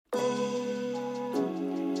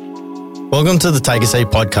Welcome to the Take a Seat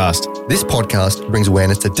podcast. This podcast brings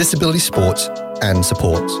awareness to disability sports and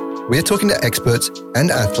supports. We are talking to experts and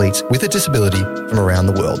athletes with a disability from around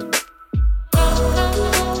the world.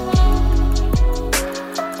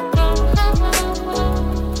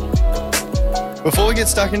 Before we get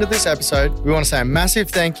stuck into this episode, we want to say a massive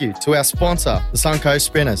thank you to our sponsor, the Suncoast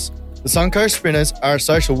Spinners. The Suncoast Spinners are a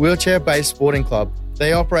social wheelchair-based sporting club.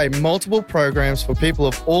 They operate multiple programs for people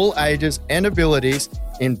of all ages and abilities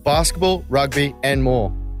in basketball, rugby, and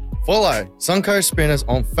more. Follow Suncoast Spinners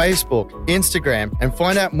on Facebook, Instagram, and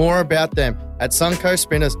find out more about them at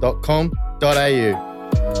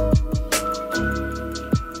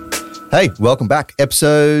suncoastspinners.com.au. Hey, welcome back.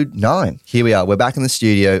 Episode 9. Here we are. We're back in the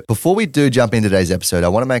studio. Before we do jump into today's episode, I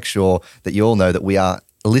want to make sure that you all know that we are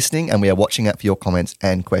listening and we are watching out for your comments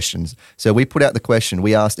and questions. So we put out the question.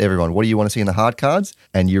 We asked everyone, what do you want to see in the hard cards?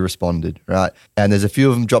 And you responded, right? And there's a few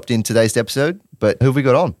of them dropped in today's episode. But who have we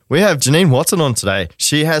got on? We have Janine Watson on today.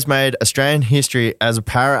 She has made Australian history as a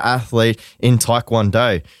para-athlete in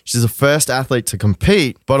Taekwondo. She's the first athlete to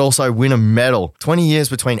compete, but also win a medal. 20 years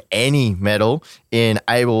between any medal in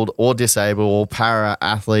abled or disabled or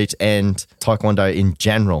para-athlete and Taekwondo in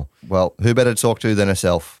general. Well, who better to talk to than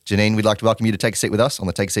herself? Janine, we'd like to welcome you to Take a Seat with us on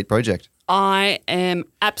the Take a Seat project. I am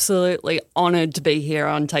absolutely honoured to be here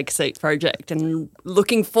on Take a Seat project and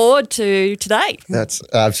looking forward to today. That's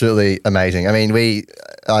absolutely amazing. I mean,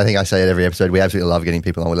 I think I say it every episode, we absolutely love getting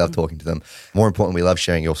people on. We love talking to them. More importantly, we love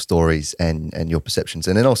sharing your stories and your perceptions.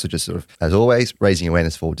 And then also just sort of, as always, raising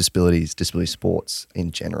awareness for disability sports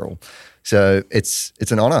in general. So it's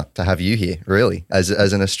an honour to have you here, really, as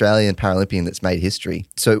an Australian Paralympian that's made history.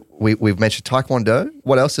 So we've mentioned Taekwondo.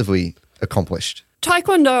 What else have we accomplished?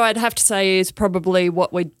 Taekwondo, I'd have to say, is probably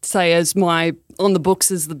what we'd say as my, on the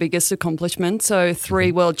books, is the biggest accomplishment. So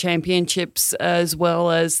 3 world championships as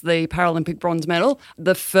well as the Paralympic bronze medal,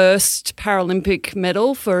 the first Paralympic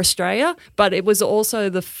medal for Australia, but it was also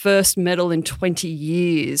the first medal in 20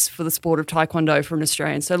 years for the sport of Taekwondo for an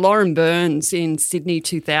Australian. So Lauren Burns in Sydney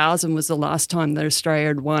 2000 was the last time that Australia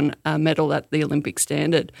had won a medal at the Olympic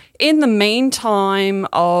standard. In the meantime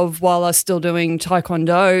of while I was still doing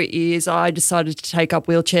Taekwondo is I decided to take up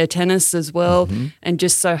wheelchair tennis as well and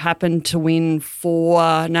just so happened to win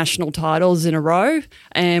 4 national titles in a row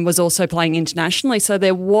and was also playing internationally. So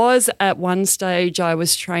there was at one stage I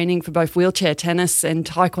was training for both wheelchair tennis and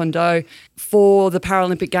Taekwondo for the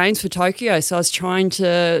Paralympic Games for Tokyo. So I was trying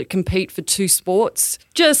to compete for 2 sports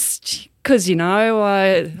just because, you know,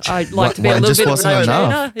 I like to be a little bit of an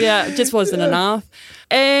overtrainer. Yeah, it just wasn't enough.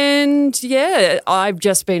 And yeah, I've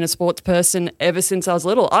just been a sports person ever since I was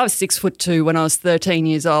little. I was 6'2" when I was 13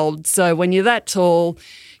 years old. So when you're that tall,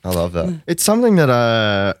 I love that. It's something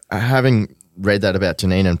that having read that about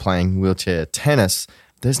Janine and playing wheelchair tennis,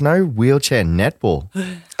 there's no wheelchair netball.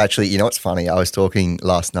 Actually, you know what's funny? I was talking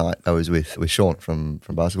last night. I was with Sean from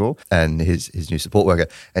basketball and his new support worker,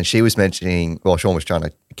 and she was mentioning, well, Sean was trying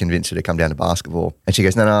to convince her to come down to basketball, and she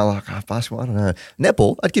goes, no, like basketball, I don't know,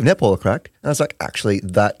 netball. I'd give netball a crack. And I was like, actually,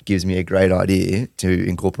 that gives me a great idea to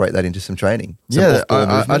incorporate that into some training. Some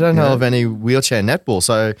I don't know of any wheelchair netball.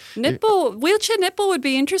 So wheelchair netball would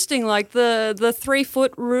be interesting. Like the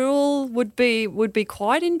 3-foot rule would be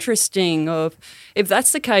quite interesting. If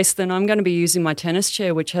that's the case, then I'm going to be using my tennis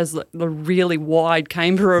chair, which has the really wide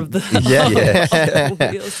camber of the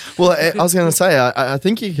wheels. Well, I was going to say, I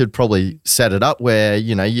think you could probably set it up where,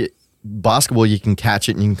 you know, basketball, you can catch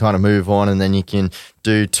it and you can kind of move on and then you can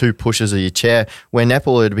do 2 pushes of your chair. Where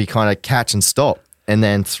netball, it would be kind of catch and stop and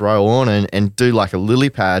then throw on and do like a lily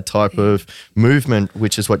pad type of movement,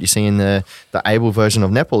 which is what you see in the able version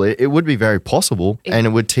of netball. It would be very possible and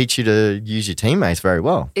it would teach you to use your teammates very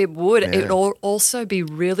well. It would. Yeah. It would also be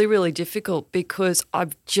really, really difficult because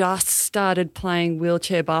I've just started playing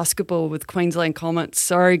wheelchair basketball with Queensland Comets.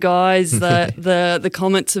 Sorry, guys, the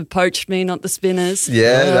Comets have poached me, not the Spinners.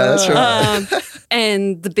 Yeah, that's right.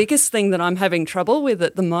 And the biggest thing that I'm having trouble with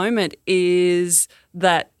at the moment is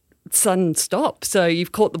that sudden stop. So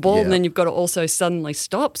you've caught the ball and then you've got to also suddenly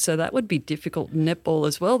stop. So that would be difficult in netball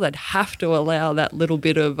as well. They'd have to allow that little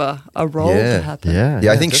bit of a roll to happen. Yeah,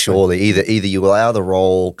 I think surely either you allow the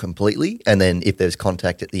roll completely and then if there's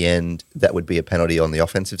contact at the end, that would be a penalty on the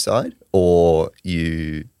offensive side, or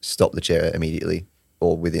you stop the chair immediately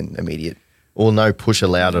or within immediate. Or no push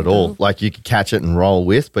allowed at all. Like you could catch it and roll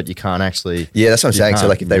with, but you can't actually. Yeah, that's what I'm saying. So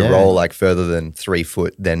like if they roll like further than 3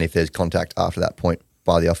 foot, then if there's contact after that point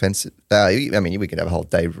by the offense, I mean, we could have a whole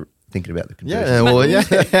day thinking about the conversion. Yeah, well,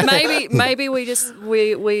 yeah. maybe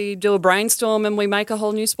we do a brainstorm and we make a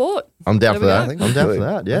whole new sport. I'm down for that. I think I'm we down could. for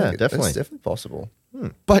that. I Yeah, think definitely. It's definitely possible.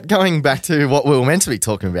 But going back to what we were meant to be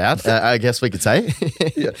talking about, I guess we could say,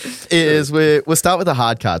 is we'll start with the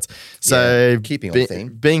hard cards. So keeping on theme.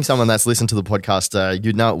 Being someone that's listened to the podcast,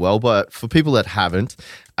 you'd know it well. But for people that haven't,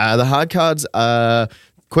 the hard cards are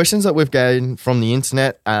questions that we've gained from the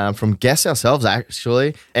internet, from guests ourselves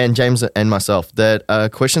actually, and James and myself, that are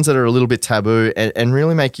questions that are a little bit taboo and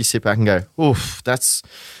really make you sit back and go, oof, that's...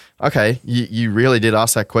 Okay, you really did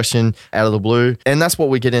ask that question out of the blue. And that's what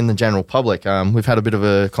we get in the general public. We've had a bit of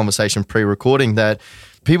a conversation pre-recording that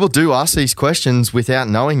people do ask these questions without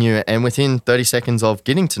knowing you and within 30 seconds of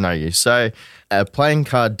getting to know you. So a playing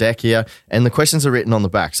card deck here, and the questions are written on the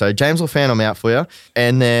back. So James will fan them out for you,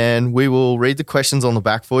 and then we will read the questions on the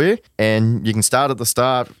back for you, and you can start at the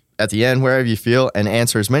start, at the end, wherever you feel, and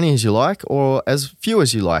answer as many as you like or as few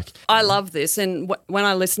as you like. I love this. And when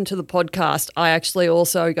I listen to the podcast, I actually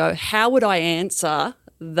also go, how would I answer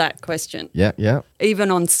that question? Yeah.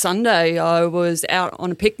 Even on Sunday, I was out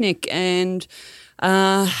on a picnic and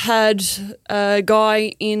had a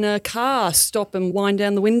guy in a car stop and wind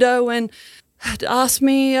down the window and asked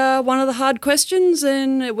me one of the hard questions,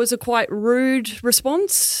 and it was a quite rude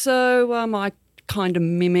response. So I kind of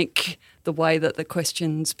mimic the way that the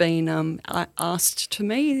question's been asked to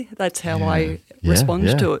me. That's how I respond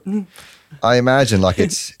to it. I imagine like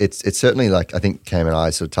it's certainly like, I think Cam and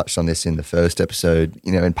I sort of touched on this in the first episode,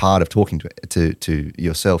 in part of talking to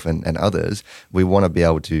yourself and others, we want to be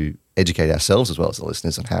able to educate ourselves as well as the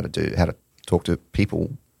listeners on how to talk to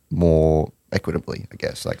people more equitably, I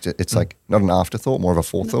guess. Like it's like not an afterthought, more of a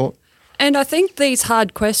forethought. And I think these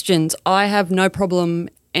hard questions, I have no problem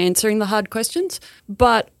answering the hard questions,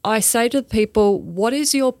 but I say to people, what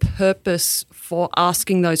is your purpose for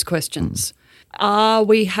asking those questions? Are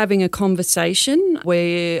we having a conversation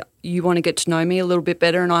where you want to get to know me a little bit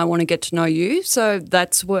better and I want to get to know you? So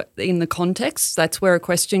that's what, in the context, that's where a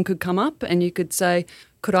question could come up, and you could say,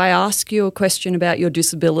 could I ask you a question about your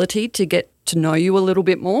disability to get to know you a little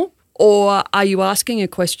bit more? Or are you asking a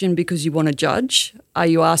question because you want to judge? Are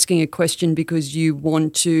you asking a question because you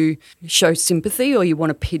want to show sympathy or you want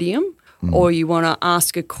to pity them? Or you want to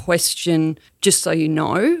ask a question just so you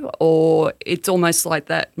know? Or it's almost like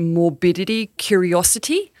that morbidity,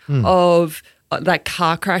 curiosity of that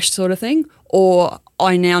car crash sort of thing? Or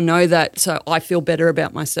I now know that, so I feel better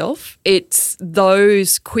about myself. It's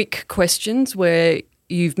those quick questions where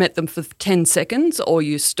you've met them for 10 seconds, or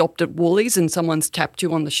you stopped at Woolies and someone's tapped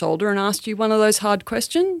you on the shoulder and asked you one of those hard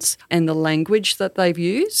questions, and the language that they've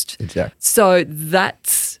used. Exactly. So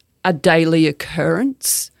that's a daily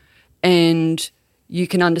occurrence, and you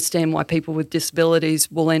can understand why people with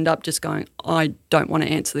disabilities will end up just going, I don't want to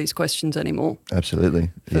answer these questions anymore.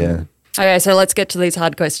 Absolutely. Yeah. Okay, so let's get to these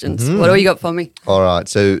hard questions. What do you got for me? All right.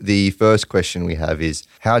 So the first question we have is,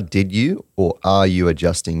 how did you or are you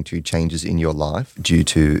adjusting to changes in your life due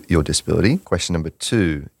to your disability? Question number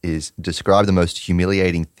 2 is, describe the most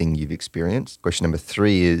humiliating thing you've experienced. Question number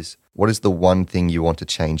 3 is, what is the one thing you want to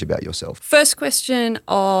change about yourself? First question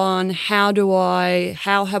on how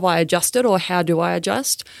have I adjusted, or how do I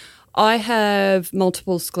adjust? I have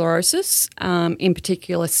multiple sclerosis, in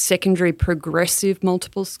particular secondary progressive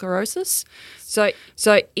multiple sclerosis. So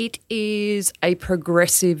it is a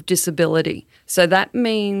progressive disability. So that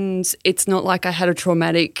means it's not like I had a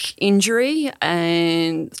traumatic injury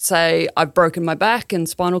and say I've broken my back and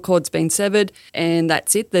spinal cord's been severed and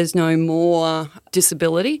that's it. There's no more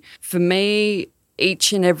disability. For me,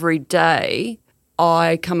 each and every day,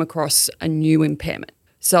 I come across a new impairment.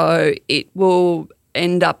 So it will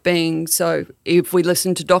end up being, so if we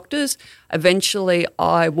listen to doctors, eventually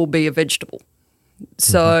I will be a vegetable.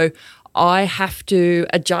 So I have to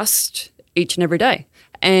adjust each and every day.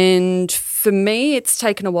 And for me, it's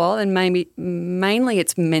taken a while, and mainly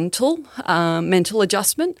it's mental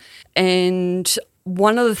adjustment. And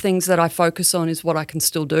one of the things that I focus on is what I can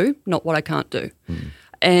still do, not what I can't do.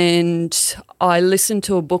 And I listened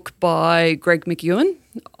to a book by Greg McEwen,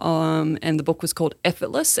 and the book was called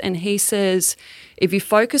Effortless. And he says, if you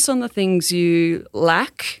focus on the things you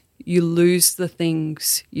lack, you lose the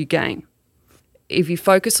things you gain. If you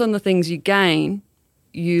focus on the things you gain,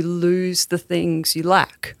 you lose the things you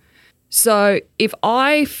lack. So if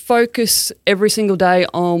I focus every single day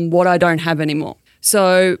on what I don't have anymore,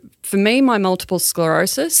 so for me, my multiple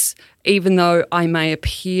sclerosis, even though I may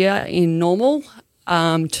appear in normal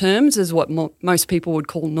terms as what most people would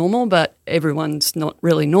call normal, but everyone's not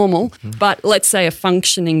really normal. But let's say a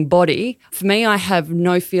functioning body. For me, I have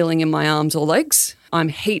no feeling in my arms or legs. I'm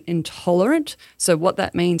heat intolerant. So what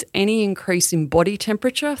that means, any increase in body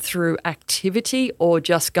temperature through activity or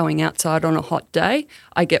just going outside on a hot day,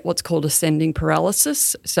 I get what's called ascending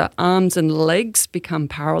paralysis. So arms and legs become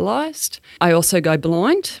paralyzed. I also go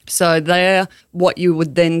blind. So they're what you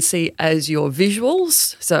would then see as your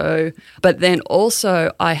visuals. So, but then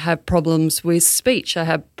also I have problems with speech. I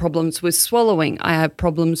have problems with swallowing. I have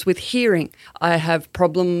problems with hearing. I have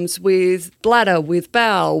problems with bladder, with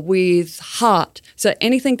bowel, with heart. So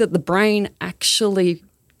anything that the brain actually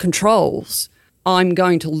controls, I'm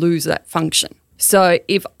going to lose that function. So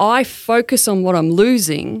if I focus on what I'm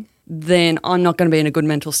losing, then I'm not going to be in a good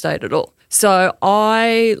mental state at all. So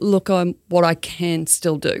I look on what I can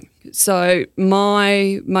still do. So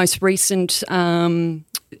my most recent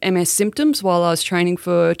MS symptoms while I was training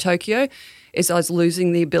for Tokyo is I was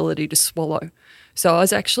losing the ability to swallow. So I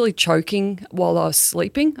was actually choking while I was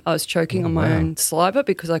sleeping. I was choking on my own saliva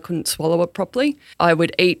because I couldn't swallow it properly. I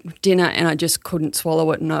would eat dinner and I just couldn't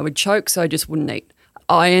swallow it and I would choke, so I just wouldn't eat.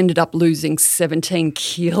 I ended up losing 17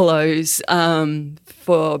 kilos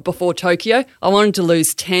before Tokyo. I wanted to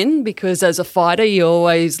lose 10 because as a fighter, you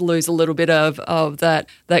always lose a little bit of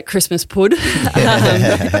that Christmas pud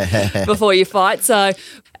before you fight. So,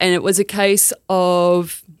 and it was a case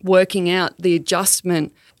of working out the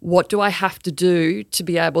adjustment. What do I have to do to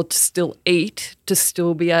be able to still eat, to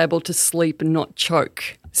still be able to sleep and not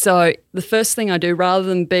choke? So the first thing I do, rather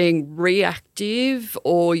than being reactive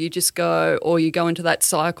or you go into that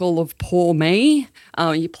cycle of poor me,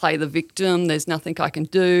 you play the victim, there's nothing I can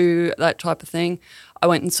do, that type of thing, I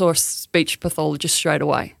went and saw a speech pathologist straight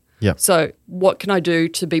away. Yep. So what can I do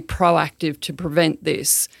to be proactive to prevent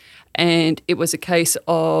this? And it was a case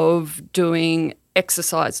of doing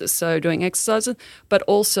exercises, but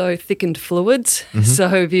also thickened fluids. Mm-hmm.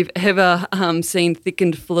 So if you've ever seen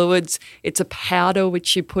thickened fluids, it's a powder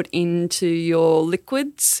which you put into your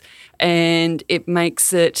liquids and it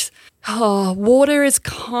makes it, water is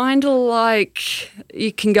kind of like,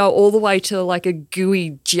 you can go all the way to like a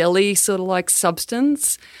gooey jelly sort of like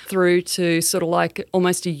substance through to sort of like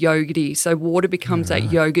almost a yogurty. So water becomes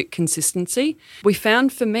that yogurt consistency. We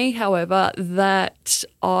found for me, however, that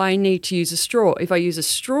I need to use a straw. If I use a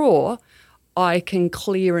straw, I can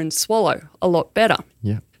clear and swallow a lot better.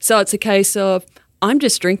 Yeah. So it's a case of I'm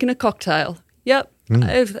just drinking a cocktail. Yep.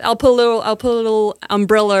 I'll put a little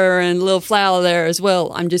umbrella and a little flower there as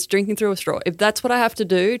well. I'm just drinking through a straw. If that's what I have to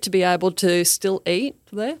do to be able to still eat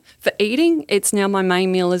there. For eating, it's now my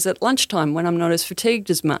main meal is at lunchtime when I'm not as fatigued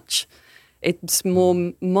as much. It's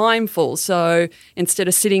more mindful. So instead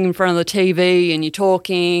of sitting in front of the TV and you're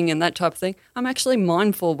talking and that type of thing, I'm actually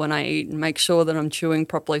mindful when I eat and make sure that I'm chewing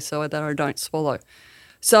properly so that I don't swallow.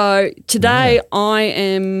 So today I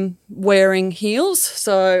am wearing heels.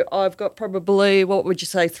 So I've got probably,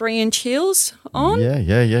 3-inch heels on?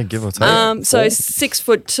 Yeah, give or take. So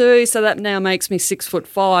 6'2", so that now makes me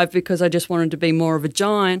 6'5" because I just wanted to be more of a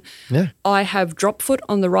giant. Yeah. I have drop foot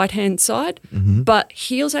on the right-hand side, but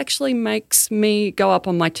heels actually makes me go up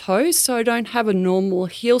on my toes, so I don't have a normal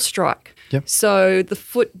heel strike. Yep. So the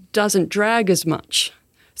foot doesn't drag as much.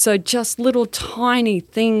 So just little tiny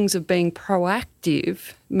things of being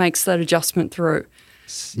proactive makes that adjustment through.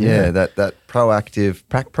 Yeah, that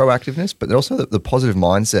proactiveness, but also the positive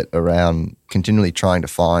mindset around continually trying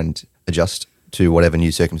to adjust to whatever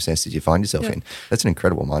new circumstances you find yourself in. That's an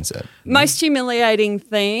incredible mindset. Most humiliating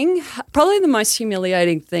thing, probably the most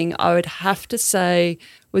humiliating thing I would have to say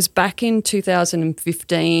was back in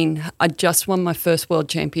 2015, I just won my first world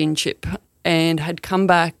championship and had come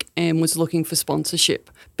back and was looking for sponsorship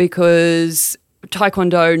because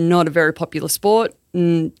Taekwondo, not a very popular sport,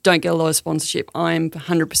 don't get a lot of sponsorship. I'm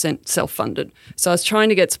 100% self-funded. So I was trying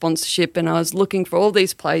to get sponsorship and I was looking for all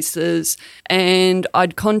these places and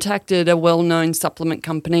I'd contacted a well-known supplement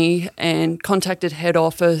company and contacted head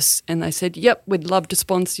office and they said, yep, we'd love to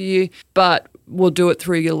sponsor you, but we'll do it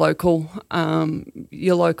through your local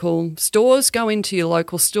stores. Go into your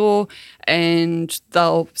local store and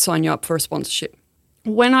they'll sign you up for a sponsorship.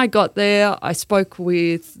 When I got there, I spoke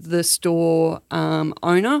with the store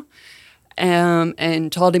owner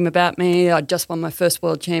and told him about me. I just won my first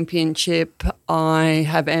world championship. I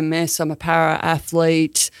have MS. I'm a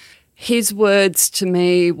para-athlete. His words to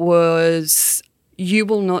me was, you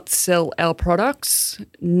will not sell our products.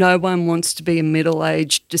 No one wants to be a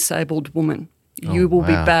middle-aged disabled woman. You will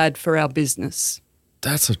be bad for our business.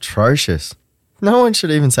 That's atrocious. No one should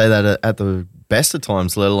even say that at the best of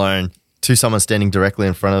times, let alone to someone standing directly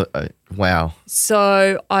in front of wow.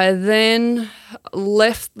 So I then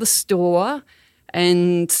left the store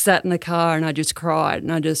and sat in the car and I just cried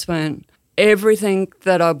and I just went, everything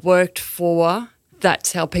that I've worked for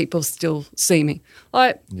that's how people still see me.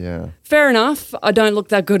 Like, Yeah. fair enough, I don't look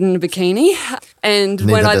that good in a bikini. And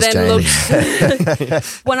when I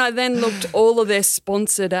then looked, all of their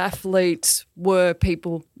sponsored athletes were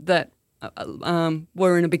people that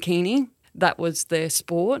were in a bikini. That was their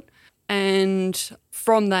sport. And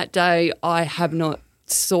from that day, I have not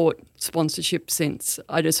sought sponsorship since.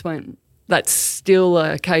 I just went, that's still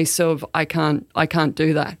a case of I can't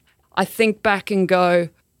do that. I think back and go,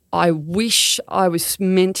 I wish I was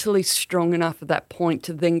mentally strong enough at that point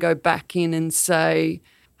to then go back in and say,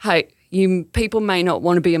 hey, people may not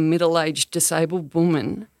want to be a middle-aged disabled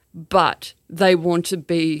woman, but they want to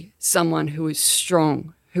be someone who is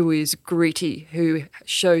strong, who is gritty, who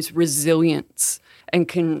shows resilience and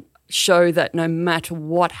can show that no matter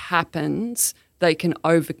what happens, they can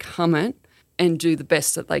overcome it and do the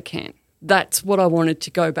best that they can. That's what I wanted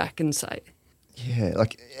to go back and say. Yeah,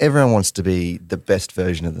 like everyone wants to be the best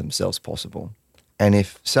version of themselves possible. And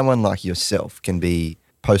if someone like yourself can be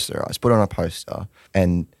posterized, put on a poster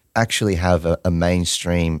and actually have a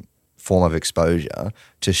mainstream form of exposure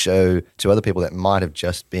to show to other people that might have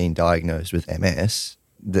just been diagnosed with MS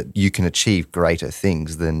that you can achieve greater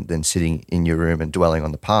things than sitting in your room and dwelling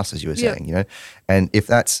on the past, as you were saying, you know? And if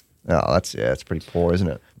that's pretty poor, isn't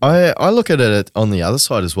it? I look at it on the other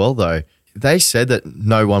side as well, though. They said that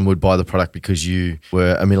no one would buy the product because you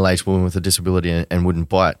were a middle-aged woman with a disability and wouldn't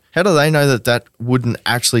buy it. How do they know that wouldn't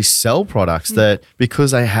actually sell products, that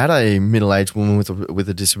because they had a middle-aged woman with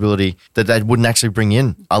a disability, that they wouldn't actually bring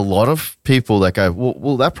in a lot of people that go,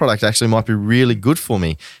 well, that product actually might be really good for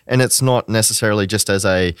me. And it's not necessarily just as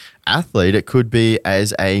a athlete. It could be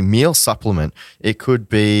as a meal supplement. It could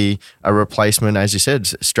be a replacement, as you said,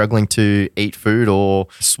 struggling to eat food or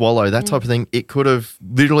swallow, that type of thing. It could have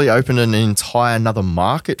literally opened an entire another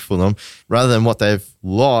market for them. Rather than what they've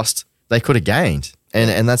lost, they could have gained.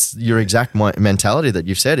 And that's your exact mentality that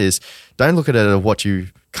you've said is don't look at it as what you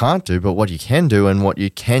can't do, but what you can do and what you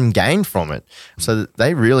can gain from it. So that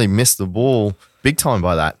they really missed the ball big time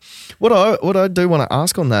by that. What I do want to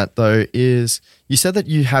ask on that, though, is you said that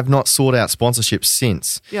you have not sought out sponsorship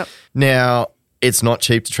since. Yep. Now, it's not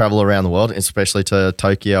cheap to travel around the world, especially to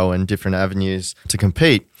Tokyo and different avenues to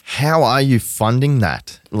compete. How are you funding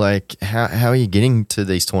that? Like, how are you getting to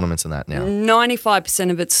these tournaments and that now?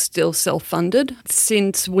 95% of it's still self-funded.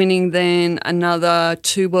 Since winning then another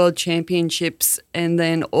 2 World Championships and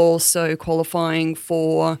then also qualifying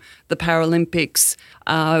for the Paralympics,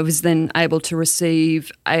 I was then able to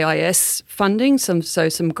receive AIS funding, some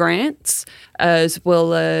grants, as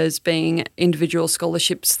well as being individual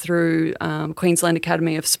scholarships through Queensland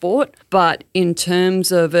Academy of Sport. But in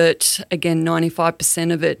terms of it, again,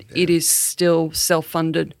 95% of it, it is still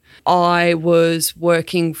self-funded. I was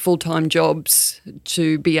working full-time jobs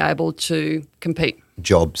to be able to compete.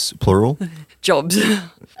 Jobs, plural? Jobs.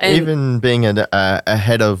 Even being a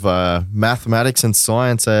head of mathematics and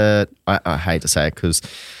science at, I hate to say it because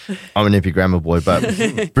I'm an Nippy grammar boy, but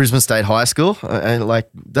Brisbane State High School, and like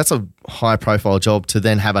that's a high-profile job to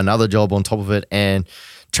then have another job on top of it and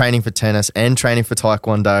training for tennis and training for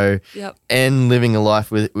taekwondo and living a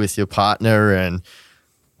life with your partner and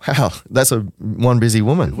wow, that's one busy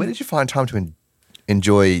woman. Where did you find time to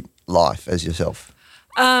enjoy life as yourself?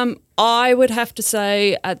 I would have to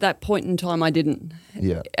say at that point in time I didn't.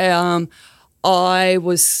 Yeah. I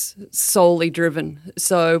was solely driven.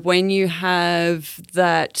 So when you have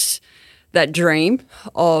that dream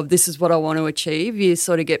of this is what I want to achieve, you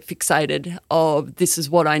sort of get fixated of this is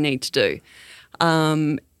what I need to do.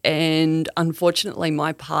 And unfortunately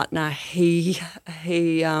my partner, he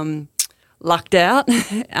lucked out,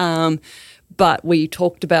 but we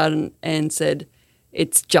talked about it and said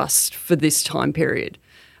it's just for this time period.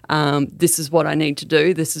 This is what I need to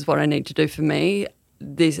do. This is what I need to do for me.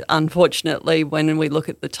 This, unfortunately, when we look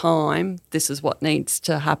at the time, this is what needs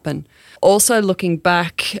to happen. Also, looking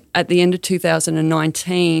back at the end of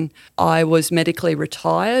 2019, I was medically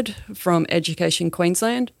retired from Education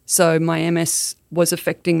Queensland. So my MS was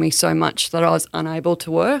affecting me so much that I was unable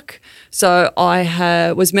to work. So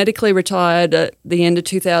I was medically retired at the end of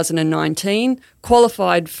 2019,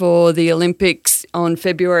 qualified for the Olympics on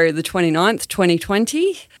February the 29th,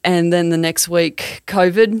 2020. And then the next week,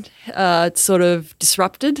 COVID sort of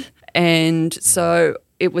disrupted. And so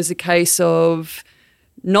it was a case of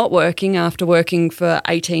not working after working for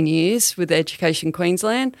 18 years with Education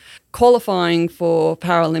Queensland, qualifying for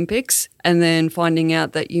Paralympics, and then finding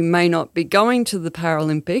out that you may not be going to the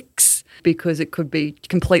Paralympics because it could be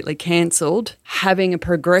completely cancelled, having a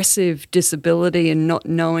progressive disability and not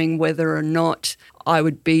knowing whether or not I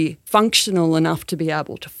would be functional enough to be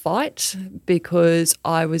able to fight, because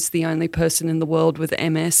I was the only person in the world with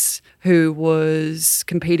MS who was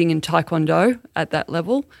competing in Taekwondo at that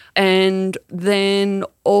level. And then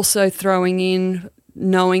also throwing in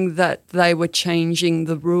knowing that they were changing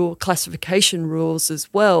the classification rules as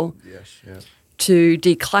well. Yes, yeah. To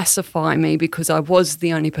declassify me, because I was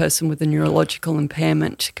the only person with a neurological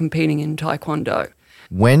impairment competing in Taekwondo.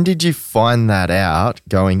 When did you find that out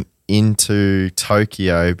going into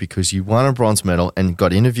Tokyo, because you won a bronze medal and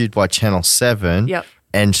got interviewed by Channel 7? Yep.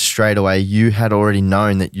 And straight away you had already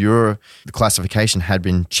known that the classification had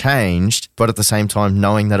been changed, but at the same time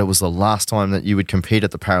knowing that it was the last time that you would compete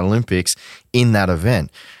at the Paralympics in that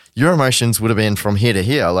event. Your emotions would have been from here to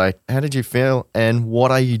here. Like, how did you feel, and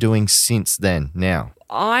what are you doing since then now?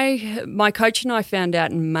 My coach and I found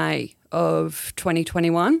out in May of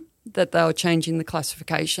 2021 that they were changing the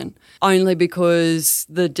classification, only because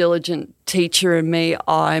the diligent teacher in me,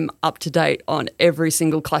 I'm up to date on every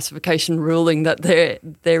single classification ruling that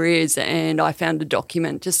there is, and I found a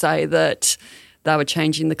document to say that they were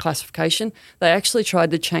changing the classification. They actually tried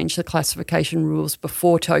to change the classification rules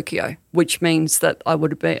before Tokyo, which means that I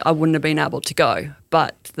wouldn't have been able to go.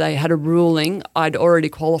 But they had a ruling. I'd already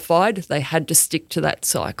qualified. They had to stick to that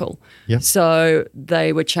cycle. Yep. So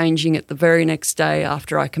they were changing it the very next day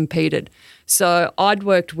after I competed. So I'd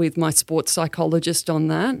worked with my sports psychologist on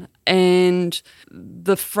that, and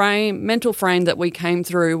the mental frame that we came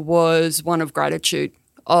through was one of gratitude.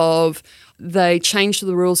 They changed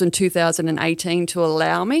the rules in 2018 to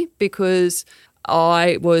allow me, because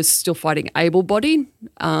I was still fighting able-bodied,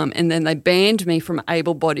 and then they banned me from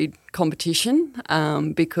able-bodied competition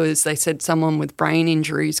because they said someone with brain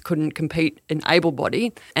injuries couldn't compete in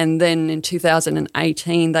able-bodied. And then in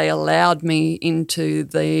 2018 they allowed me into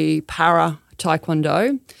the para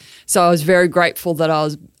taekwondo. So I was very grateful that I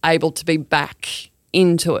was able to be back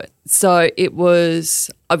into it. So it was,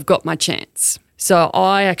 I've got my chance. So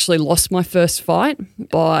I actually lost my first fight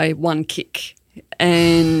by one kick,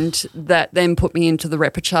 and that then put me into the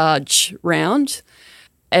repechage round.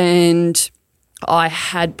 And I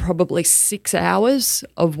had probably 6 hours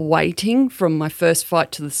of waiting from my first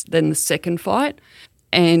fight to then the second fight.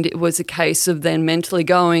 And it was a case of then mentally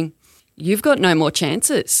going, you've got no more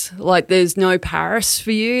chances. Like, there's no Paris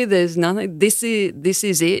for you. There's nothing. This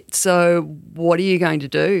is it. So what are you going to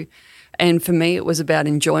do? And for me, it was about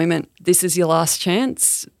enjoyment. This is your last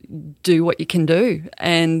chance. Do what you can do.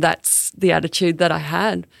 And that's the attitude that I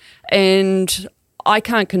had. And I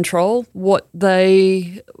can't control what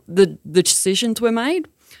the decisions were made.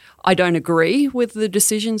 I don't agree with the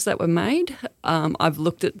decisions that were made. I've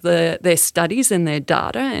looked at their studies and their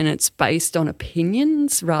data, and it's based on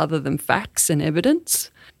opinions rather than facts and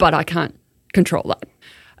evidence. But I can't control that.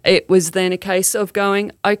 It was then a case of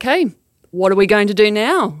going, okay, what are we going to do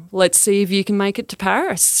now? Let's see if you can make it to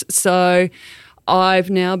Paris. So I've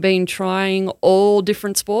now been trying all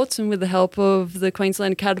different sports, and with the help of the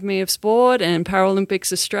Queensland Academy of Sport and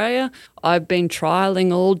Paralympics Australia, I've been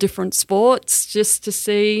trialling all different sports just to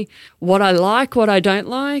see what I like, what I don't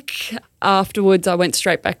like. Afterwards, I went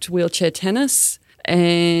straight back to wheelchair tennis,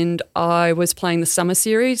 and I was playing the Summer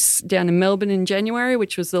Series down in Melbourne in January,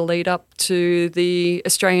 which was the lead up to the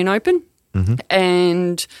Australian Open. Mm-hmm.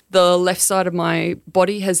 And the left side of my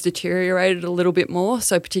body has deteriorated a little bit more,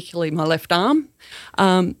 so particularly my left arm.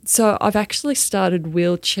 So I've actually started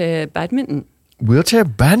wheelchair badminton. Wheelchair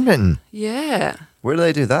badminton? Yeah. Where do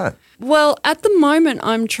they do that? Well, at the moment,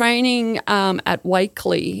 I'm training at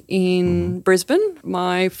Wakeley in Brisbane.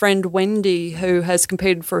 My friend Wendy, who has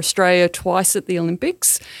competed for Australia twice at the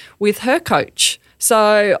Olympics, with her coach.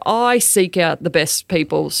 So I seek out the best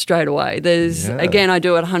people straight away. Again, I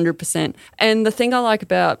do it 100%. And the thing I like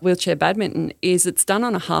about wheelchair badminton is it's done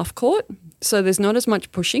on a half court, so there's not as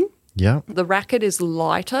much pushing. Yeah. The racket is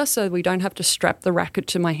lighter, so we don't have to strap the racket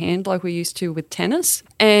to my hand like we used to with tennis.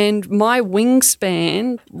 And my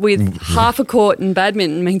wingspan with half a court in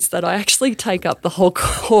badminton means that I actually take up the whole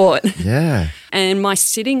court. Yeah. And my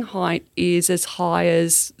sitting height is as high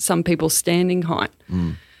as some people's standing height.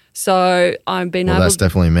 Mm. So I've been able. That's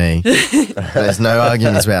definitely me. There's no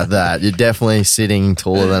arguments about that. You're definitely sitting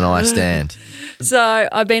taller than I stand. So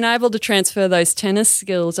I've been able to transfer those tennis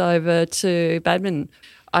skills over to badminton.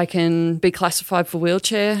 I can be classified for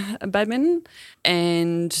wheelchair badminton,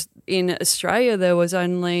 and in Australia there was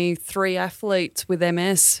only 3 athletes with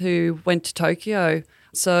MS who went to Tokyo.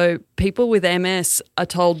 So people with MS are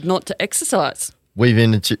told not to exercise. We've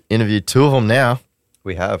interviewed 2 of them now.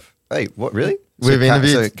 We have. Hey, what, really? We've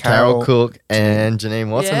interviewed Carol Cook and Janine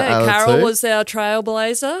Watson. Yeah, Carol was our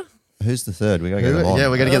trailblazer. Who's the third? We got to get them on. Yeah,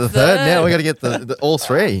 we got to get the third. Now we got to get the all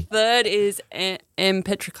three. Third is M.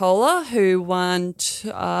 Petricola, who won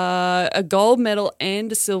a gold medal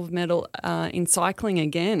and a silver medal in cycling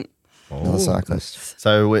again. Another cyclist.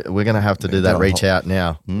 So we're going to have to do that reach out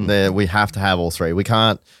now. There, we have to have all three. We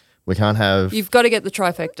can't have. You've got to get the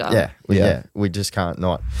trifecta. Yeah. We just can't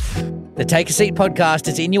not. The Take a Seat podcast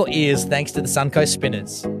is in your ears thanks to the Suncoast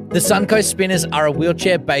Spinners. The Suncoast Spinners are a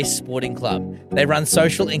wheelchair-based sporting club. They run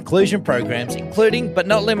social inclusion programs, including but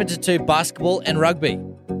not limited to basketball and rugby.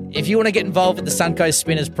 If you want to get involved with the Suncoast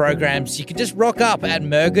Spinners programs, you can just rock up at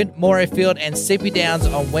Mergen, Morayfield and Sippy Downs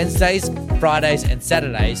on Wednesdays, Fridays and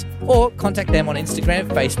Saturdays, or contact them on Instagram,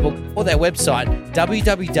 Facebook or their website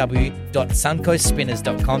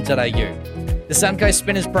www.suncoastspinners.com.au. The Suncoast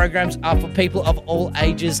Spinners programs are for people of all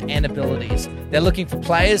ages and abilities. They're looking for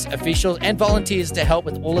players, officials and volunteers to help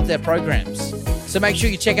with all of their programs. So make sure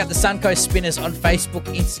you check out the Suncoast Spinners on Facebook,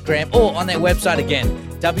 Instagram or on their website again,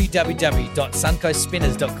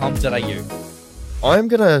 www.suncoastspinners.com.au. I'm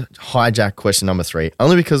going to hijack question number 3,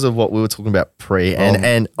 only because of what we were talking about pre,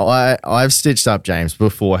 and I've stitched up James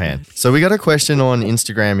beforehand. So we got a question on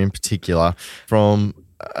Instagram in particular from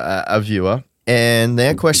a viewer. And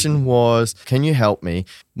their question was, can you help me?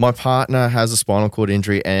 My partner has a spinal cord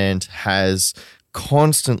injury and has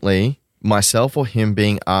constantly, myself or him,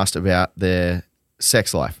 being asked about their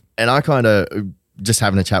sex life. And I kind of, just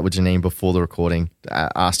having a chat with Janine before the recording,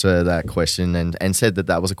 asked her that question and said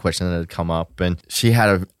that was a question that had come up. And she had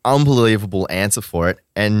an unbelievable answer for it.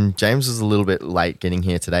 And James was a little bit late getting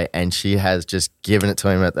here today, and she has just given it to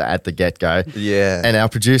him at the get-go. Yeah. And our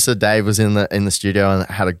producer, Dave, was in the studio and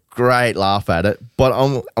had a great laugh at it. But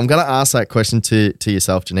I'm going to ask that question to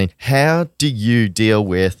yourself, Janine. How do you deal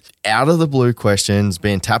with out of the blue questions,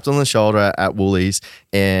 being tapped on the shoulder at Woolies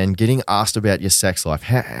and getting asked about your sex life?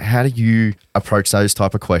 How do you approach those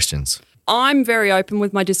type of questions? I'm very open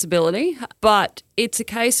with my disability, but it's a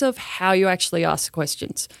case of how you actually ask the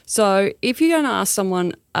questions. So if you're going to ask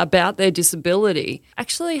someone about their disability,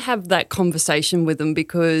 actually have that conversation with them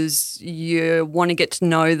because you want to get to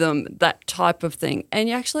know them, that type of thing. And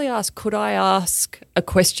you actually ask, could I ask a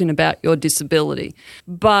question about your disability?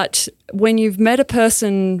 But when you've met a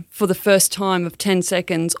person for the first time of 10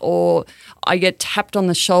 seconds, or I get tapped on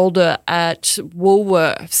the shoulder at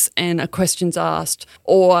Woolworths and a question's asked,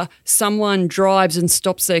 or someone drives and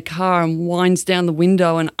stops their car and winds down the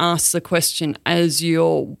window and asks a question as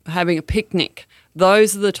you're having a picnic.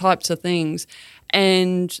 Those are the types of things.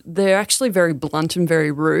 And they're actually very blunt and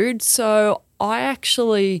very rude. So I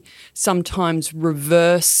actually sometimes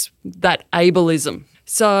reverse that ableism.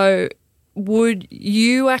 So would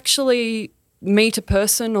you actually meet a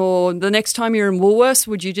person, or the next time you're in Woolworths,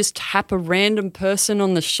 would you just tap a random person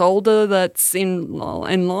on the shoulder that's in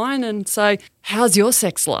line and say, how's your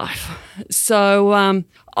sex life? So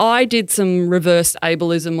I did some reverse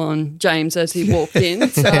ableism on James as he walked in.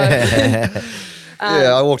 So,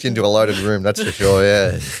 yeah, I walked into a loaded room, that's for sure,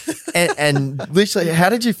 yeah. and literally, how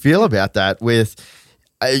did you feel about that with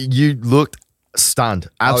you looked stunned,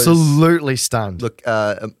 absolutely stunned. Look,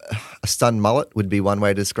 a stunned mullet would be one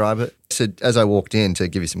way to describe it. So as I walked in, to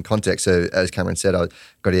give you some context, so as Cameron said, I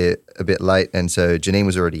got here a bit late, and so Janine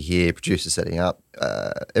was already here, producer setting up,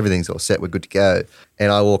 everything's all set, we're good to go.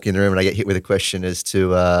 And I walk in the room and I get hit with a question as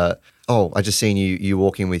to, I just seen you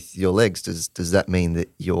walking with your legs. Does that mean that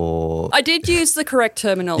you're... I did use the correct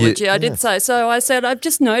terminology. I did say. So I said, I've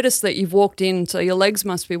just noticed that you've walked in, so your legs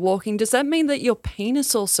must be walking. Does that mean that your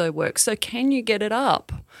penis also works? So can you get it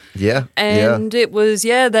up? Yeah. And it was,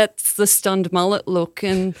 that's the stunned mullet look.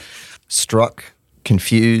 And struck,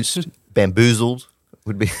 confused, bamboozled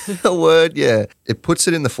would be a word, yeah. It puts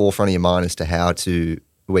it in the forefront of your mind as to how to...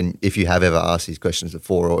 if you have ever asked these questions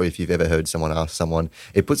before, or if you've ever heard someone ask someone,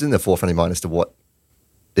 it puts it in the forefront of your mind as to what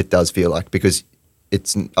it does feel like, because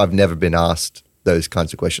I've never been asked those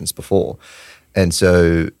kinds of questions before. And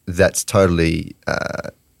so that's totally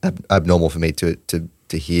abnormal for me to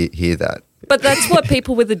hear that. But that's what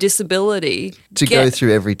people with a disability go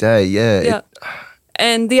through every day, yeah.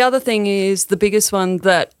 And the other thing is, the biggest one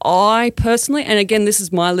that I personally, and again, this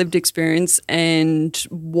is my lived experience and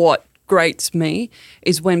what grates me,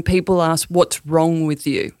 is when people ask, what's wrong with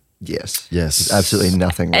you? Yes. There's absolutely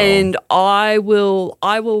nothing wrong. And I will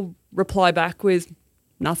reply back with,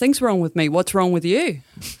 nothing's wrong with me. What's wrong with you?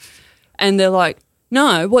 And they're like,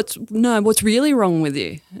 what's really wrong with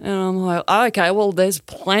you? And I'm like, okay, well, there's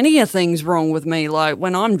plenty of things wrong with me. Like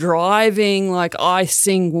when I'm driving, like I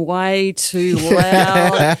sing way too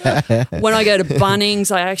loud. When I go to Bunnings,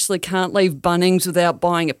 I actually can't leave Bunnings without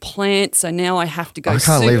buying a plant. So now I have to go. I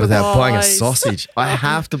can't leave without buying a sausage. I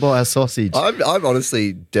have to buy a sausage. I'm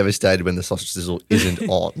honestly devastated when the sausage sizzle isn't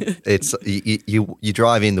on. It's you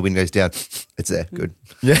drive in, the window's down, it's there. Good.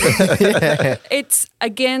 Yeah. It's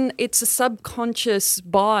a subconscious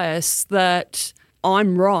bias that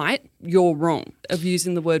I'm right, you're wrong, of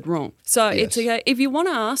using the word wrong. So Yes. if you want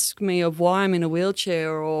to ask me of why I'm in a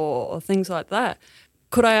wheelchair or things like that,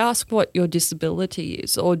 could I ask what your disability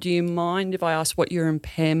is, or do you mind if I ask what your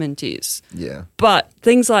impairment is? Yeah. But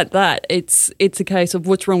things like that, it's a case of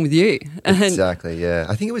what's wrong with you. And Exactly. Yeah.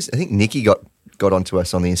 I think Nikki got onto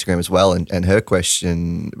us on the Instagram as well, and her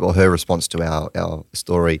question, or her response to our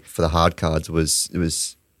story for the hard cards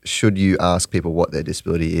was should you ask people what their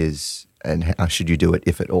disability is, and how should you do it,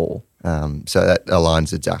 if at all? So that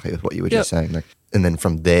aligns exactly with what you were just saying. Like, and then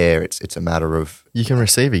from there, it's a matter of You can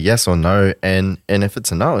receive a yes or no, and if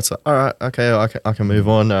it's a no, it's like, all right, okay, I can move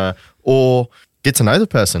on, or get to know the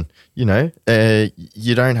person. You know,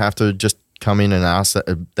 you don't have to just come in and ask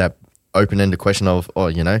that open-ended question of, oh,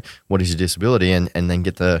 you know, what is your disability, and then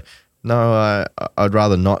get the no, I'd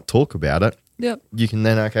rather not talk about it. Yep. You can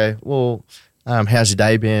then, okay, well, how's your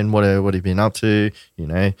day been? What have you been up to? You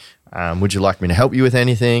know, would you like me to help you with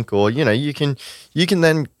anything? Or, you know, you can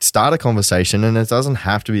then start a conversation, and it doesn't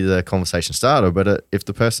have to be the conversation starter, but if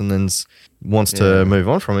the person then wants to move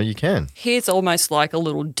on from it, you can. Here's almost like a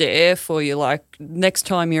little dare for you. Like next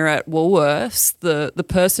time you're at Woolworths, the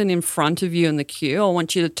person in front of you in the queue, I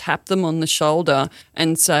want you to tap them on the shoulder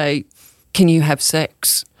and say, can you have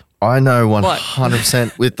sex? I know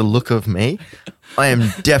 100% with the look of me, I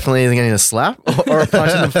am definitely either getting a slap or a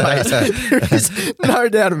punch in the face. There is no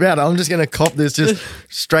doubt about it. I'm just going to cop this just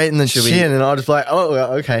straight in the chin, and I'll just be like, oh,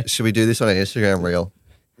 okay. should we do this on an Instagram reel?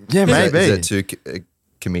 Yeah, maybe. Is that too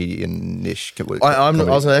comedian-ish? I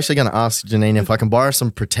was actually going to ask Janine if I can borrow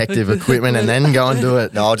some protective equipment and then go and do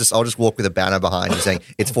it. No, I'll just walk with a banner behind you saying,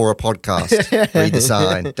 it's for a podcast. Read the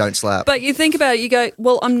sign. Don't slap. But you think about it, you go,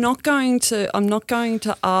 well, I'm not going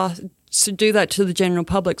to ask to do that to the general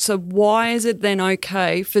public. So why is it then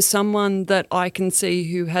okay for someone that I can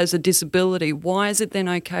see who has a disability? Why is it then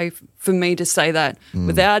okay for me to say that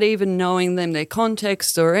without even knowing them, their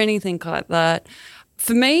context or anything like that?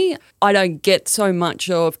 For me, I don't get so much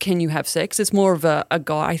of can you have sex. It's more of a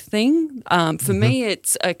guy thing. For me,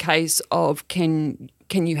 it's a case of can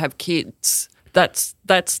you have kids. That's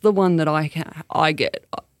the one that I get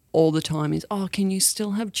all the time is, oh, can you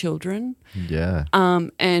still have children? Yeah.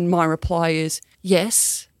 And my reply is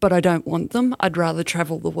yes, but I don't want them. I'd rather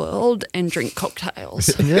travel the world and drink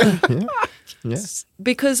cocktails. Yeah.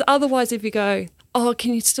 Because otherwise, if you go, oh,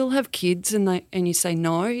 can you still have kids? And you say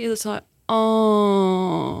no, it's like,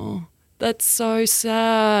 oh, that's so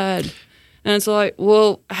sad. And it's like,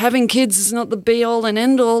 well, having kids is not the be-all and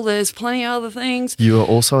end-all. There's plenty of other things. You were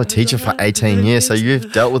also a teacher for 18 years, so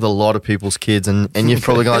you've dealt with a lot of people's kids, and you've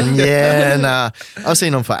probably gone, yeah, nah, I've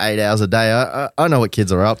seen them for 8 hours a day. I know what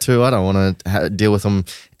kids are up to. I don't want to deal with them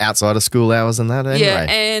outside of school hours and that anyway. Yeah,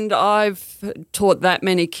 and I've taught that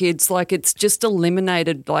many kids, like it's just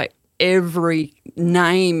eliminated like every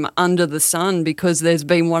name under the sun because there's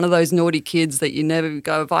been one of those naughty kids that you never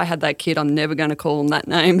go, if I had that kid, I'm never going to call him that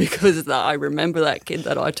name because I remember that kid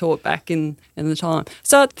that I taught back in the time.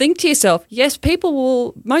 So think to yourself, yes,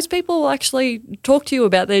 most people will actually talk to you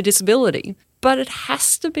about their disability, but it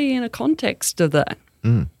has to be in a context of that.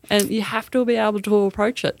 And you have to be able to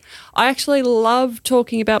approach it. I actually love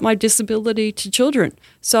talking about my disability to children.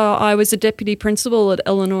 So I was a deputy principal at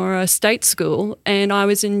Eleanor State School, and I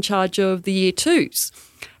was in charge of the year twos.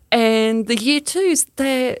 And the year twos,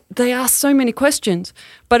 they ask so many questions,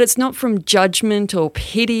 but it's not from judgment or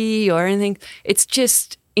pity or anything. It's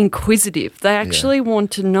just inquisitive. They actually want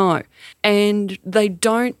to know. And they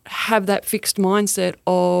don't have that fixed mindset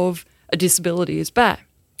of a disability is bad.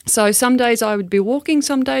 So some days I would be walking,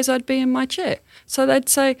 some days I'd be in my chair. So they'd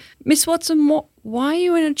say, Miss Watson, why are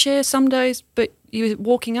you in a chair some days but you're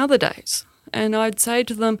walking other days? And I'd say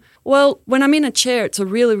to them, well, when I'm in a chair, it's a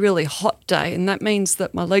really, really hot day, and that means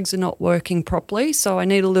that my legs are not working properly, so I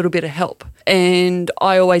need a little bit of help. And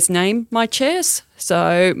I always name my chairs.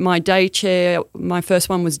 So my day chair, my first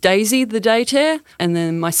one was Daisy, the day chair, and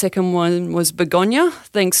then my second one was Begonia.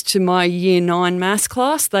 Thanks to my year 9 maths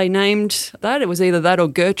class, they named that. It was either that or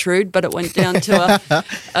Gertrude, but it went down to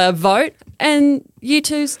a vote. And year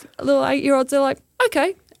 2's little 8-year-olds, they're like,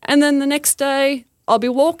 okay. And then the next day, I'll be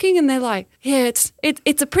walking and they're like, yeah,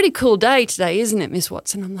 it's a pretty cool day today, isn't it, Miss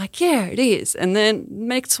Watson? I'm like, yeah, it is. And then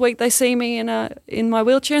next week they see me in my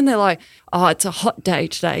wheelchair and they're like, oh, it's a hot day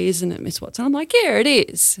today, isn't it, Miss Watson? I'm like, yeah, it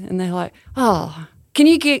is. And they're like, oh, can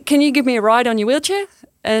you give me a ride on your wheelchair?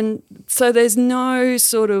 And so there's no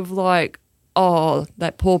sort of like, oh,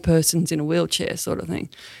 that poor person's in a wheelchair sort of thing.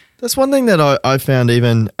 That's one thing that I found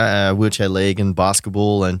even wheelchair league and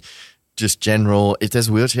basketball and just general, if there's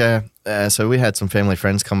a wheelchair, so we had some family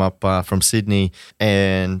friends come up from Sydney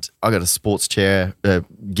and I got a sports chair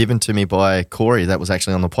given to me by Corey that was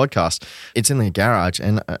actually on the podcast. It's in the garage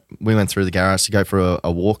and we went through the garage to go for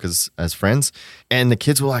a walk as friends and the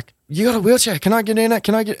kids were like, you got a wheelchair, can I get in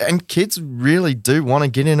it? And kids really do want to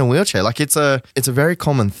get in a wheelchair. Like it's a very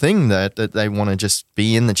common thing that they want to just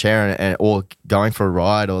be in the chair or going for a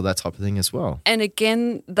ride or that type of thing as well. And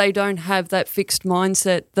again, they don't have that fixed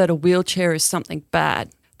mindset that a wheelchair is something bad.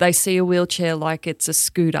 They see a wheelchair like it's a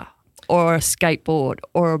scooter or a skateboard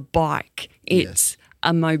or a bike. It's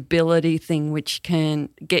a mobility thing which can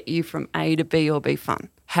get you from A to B or be fun.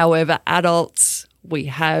 However, adults, we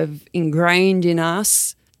have ingrained in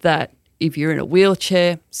us that if you're in a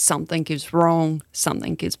wheelchair, something is wrong,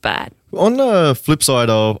 something is bad. On the flip side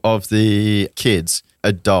of the kids,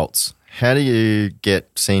 adults, how do you get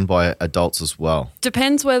seen by adults as well?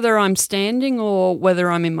 Depends whether I'm standing or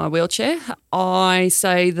whether I'm in my wheelchair. I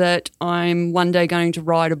say that I'm one day going to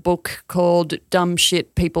write a book called Dumb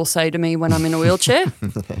Shit People Say to Me When I'm in a Wheelchair.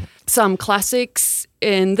 Some classics,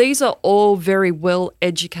 and these are all very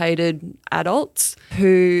well-educated adults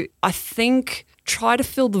who I think try to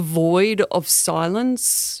fill the void of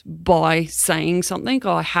silence by saying something.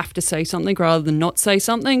 I have to say something rather than not say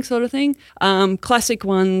something sort of thing. Classic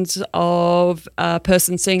ones of a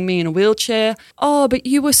person seeing me in a wheelchair. Oh, but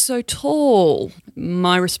you were so tall.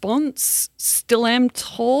 My response, still am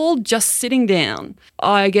tall, just sitting down.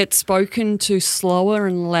 I get spoken to slower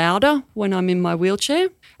and louder when I'm in my wheelchair.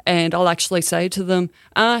 And I'll actually say to them,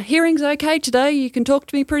 hearing's okay today, you can talk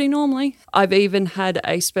to me pretty normally. I've even had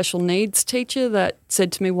a special needs teacher that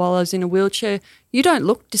said to me while I was in a wheelchair, you don't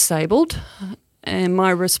look disabled. And my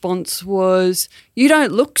response was, you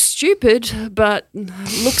don't look stupid, but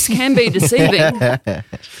looks can be deceiving.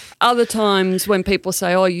 Other times when people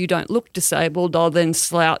say, oh, you don't look disabled, I'll then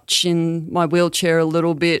slouch in my wheelchair a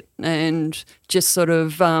little bit and just sort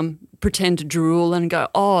of pretend to drool and go,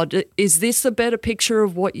 oh, is this a better picture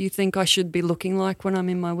of what you think I should be looking like when I'm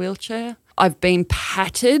in my wheelchair? I've been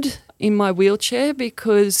patted in my wheelchair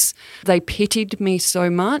because they pitied me so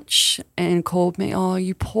much and called me, oh,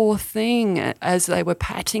 you poor thing, as they were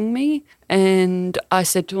patting me. And I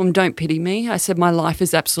said to them, don't pity me. I said, my life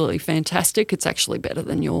is absolutely fantastic. It's actually better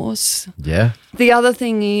than yours. Yeah. The other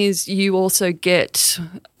thing is you also get,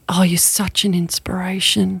 oh, you're such an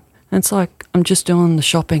inspiration. And it's like, I'm just doing the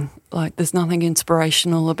shopping. Like, there's nothing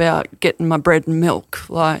inspirational about getting my bread and milk.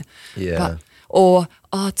 Like, or,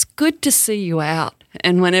 oh, it's good to see you out.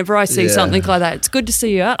 And whenever I see something like that, it's good to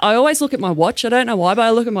see you out. I always look at my watch. I don't know why, but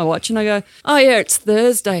I look at my watch and I go, oh, yeah, it's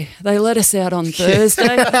Thursday. They let us out on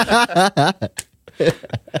Thursday.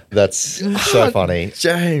 That's so funny.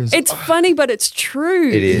 James. It's funny, but it's true.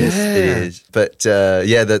 It is. Yeah. It is. But,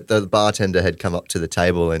 the bartender had come up to the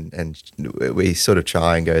table and we sort of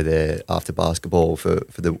try and go there after basketball for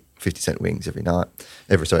the 50-cent wings every night,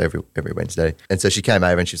 every Wednesday. And so she came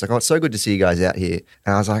over and she was like, oh, it's so good to see you guys out here.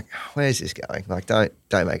 And I was like, where's this going? Like, don't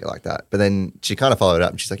make it like that. But then she kind of followed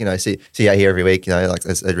up and she's like, see you out here every week, like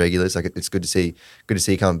as regulars. Like, it's good to see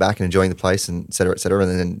you coming back and enjoying the place and et cetera, et cetera.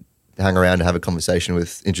 And then hang around and have a conversation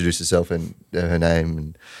introduce herself and her name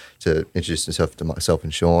and to introduce herself to myself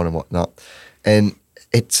and Sean and whatnot. And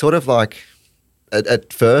it's sort of like,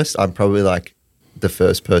 at first, I'm probably like the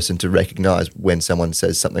first person to recognize when someone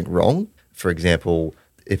says something wrong. For example,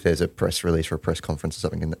 if there's a press release or a press conference or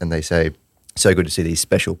something and they say, so good to see these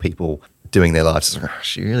special people doing their lives. Like, oh,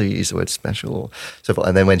 she really used the word special or so forth.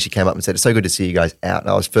 And then when she came up and said, it's so good to see you guys out,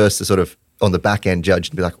 and I was first to sort of on the back end judge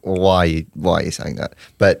and be like, well, why are you saying that?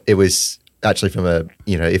 But it was actually from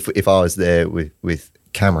if I was there with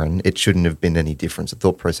Cameron, it shouldn't have been any different. The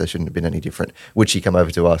thought process shouldn't have been any different. Would she come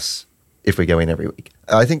over to us if we go in every week?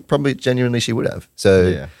 I think probably genuinely she would have.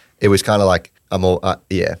 So it was kind of like, I don't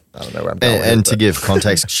know where I'm going. And to give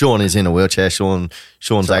context, Sean is in a wheelchair.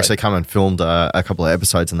 Sean's actually come and filmed a couple of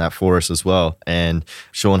episodes in that for us as well. And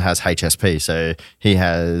Sean has HSP, so he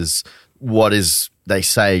has what is, they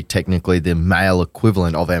say, technically the male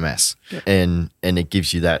equivalent of MS. Yeah. And it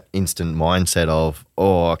gives you that instant mindset of,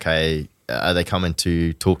 oh, okay, are they coming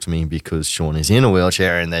to talk to me because Sean is in a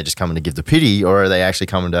wheelchair and they're just coming to give the pity, or are they actually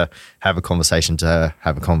coming to have a conversation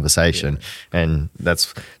And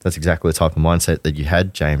that's exactly the type of mindset that you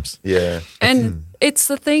had, James. Yeah. And it's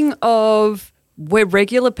the thing of we're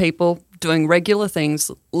regular people doing regular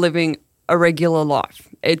things, living a regular life.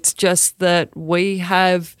 It's just that we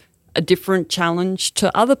have a different challenge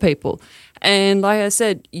to other people. And like I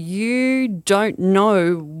said, you don't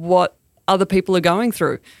know what other people are going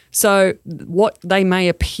through. So what they may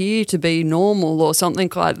appear to be normal or something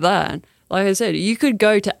like that, like I said, you could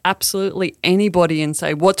go to absolutely anybody and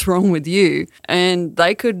say, what's wrong with you? And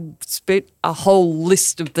they could spit a whole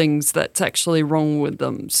list of things that's actually wrong with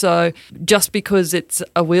them. So just because it's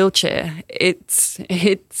a wheelchair,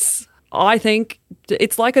 I think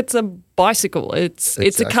it's like it's a bicycle. It's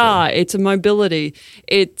a car. It's a mobility.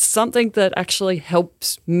 It's something that actually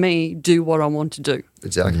helps me do what I want to do.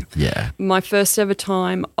 Exactly. Yeah. My first ever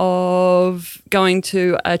time of going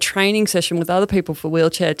to a training session with other people for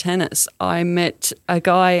wheelchair tennis, I met a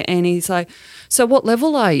guy and he's like, so what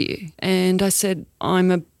level are you? And I said,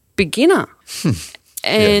 I'm a beginner.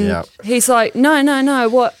 And he's like, no,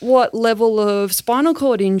 what level of spinal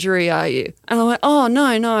cord injury are you? And I'm like, oh, no,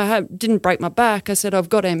 I didn't break my back. I said, I've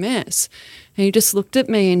got MS. And he just looked at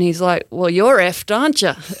me and he's like, well, you're effed, aren't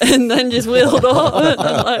you? And then just wheeled off. And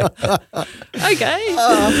I'm like, okay.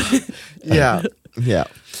 Yeah.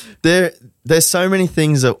 There's so many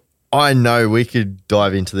things that I know we could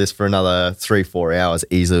dive into this for another 3-4 hours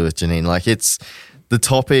easily with Janine. Like, it's the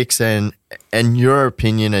topics and your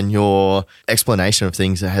opinion and your explanation of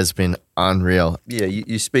things has been unreal. Yeah,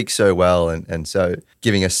 you speak so well and so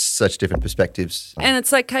giving us such different perspectives. And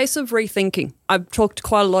it's that case of rethinking. I've talked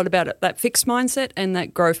quite a lot about it, that fixed mindset and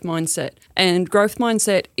that growth mindset. And growth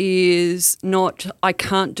mindset is not I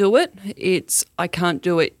can't do it, it's I can't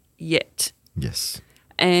do it yet. Yes.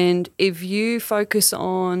 And if you focus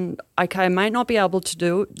on, okay, I may not be able to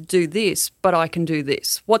do this, but I can do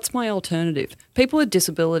this. What's my alternative? People with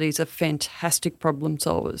disabilities are fantastic problem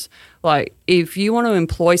solvers. Like, if you want to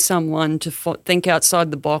employ someone to think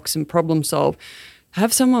outside the box and problem solve,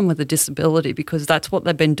 have someone with a disability, because that's what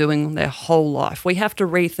they've been doing their whole life. We have to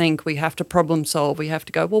rethink. We have to problem solve. We have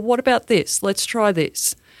to go, well, what about this? Let's try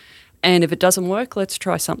this. And if it doesn't work, let's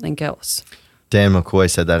try something else. Dan McCoy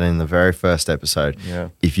said that in the very first episode. Yeah.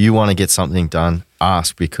 If you want to get something done,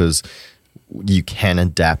 ask, because you can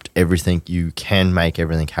adapt everything. You can make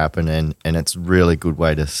everything happen, and it's a really good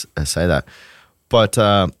way to say that. But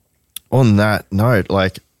on that note,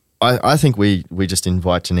 like, I think we just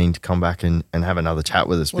invite Janine to come back and have another chat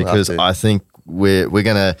with us, because I think we're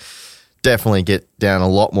going to definitely get down a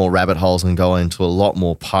lot more rabbit holes and go into a lot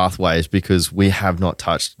more pathways, because we have not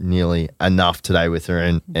touched nearly enough today with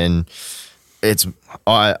her, and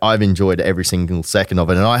I've enjoyed every single second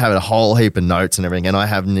of it, and I have a whole heap of notes and everything, and I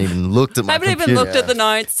haven't even looked at my computer. I haven't even looked at the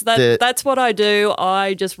notes. That's what I do.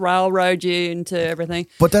 I just railroad you into everything.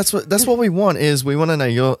 But that's what we want, is we want to know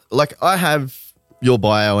your, like, I have your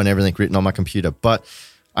bio and everything written on my computer, but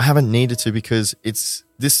I haven't needed to, because this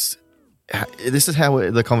is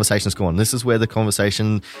how the conversation's gone. This is where the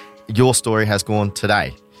conversation, your story has gone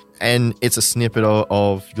today. And it's a snippet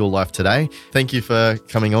of your life today. Thank you for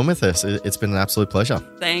coming on with us. It's been an absolute pleasure.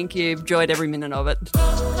 Thank you. Enjoyed every minute of it.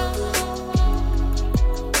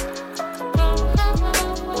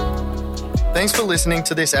 Thanks for listening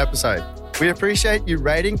to this episode. We appreciate you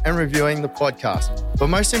rating and reviewing the podcast, but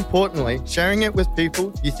most importantly, sharing it with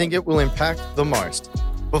people you think it will impact the most.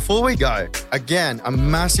 Before we go, again, a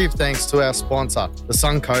massive thanks to our sponsor, the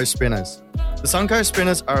Sunco Spinners. The Sunco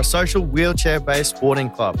Spinners are a social wheelchair-based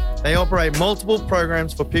sporting club. They operate multiple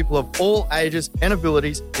programs for people of all ages and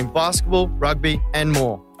abilities in basketball, rugby, and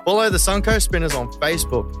more. Follow the Sunco Spinners on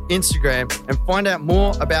Facebook, Instagram, and find out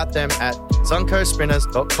more about them at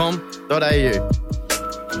suncospinners.com.au.